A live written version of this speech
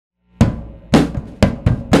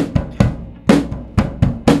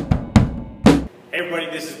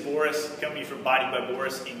everybody, this is Boris, coming from Body by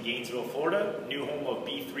Boris in Gainesville, Florida, new home of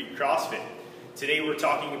B3 CrossFit. Today we're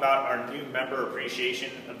talking about our new member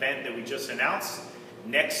appreciation event that we just announced.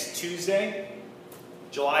 Next Tuesday,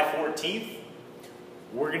 July 14th,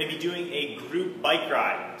 we're going to be doing a group bike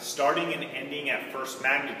ride, starting and ending at First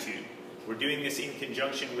Magnitude. We're doing this in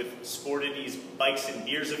conjunction with Sportody's Bikes and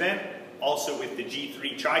Beers event, also with the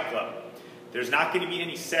G3 Tri Club. There's not going to be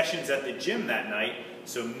any sessions at the gym that night,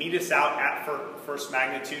 so meet us out at First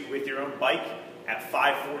Magnitude with your own bike at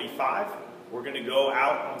 5:45. We're going to go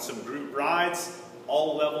out on some group rides.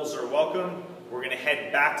 All levels are welcome. We're going to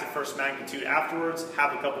head back to First Magnitude afterwards,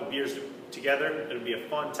 have a couple beers together. It'll be a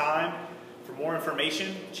fun time. For more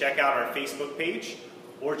information, check out our Facebook page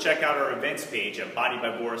or check out our events page at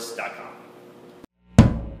bodybyboris.com.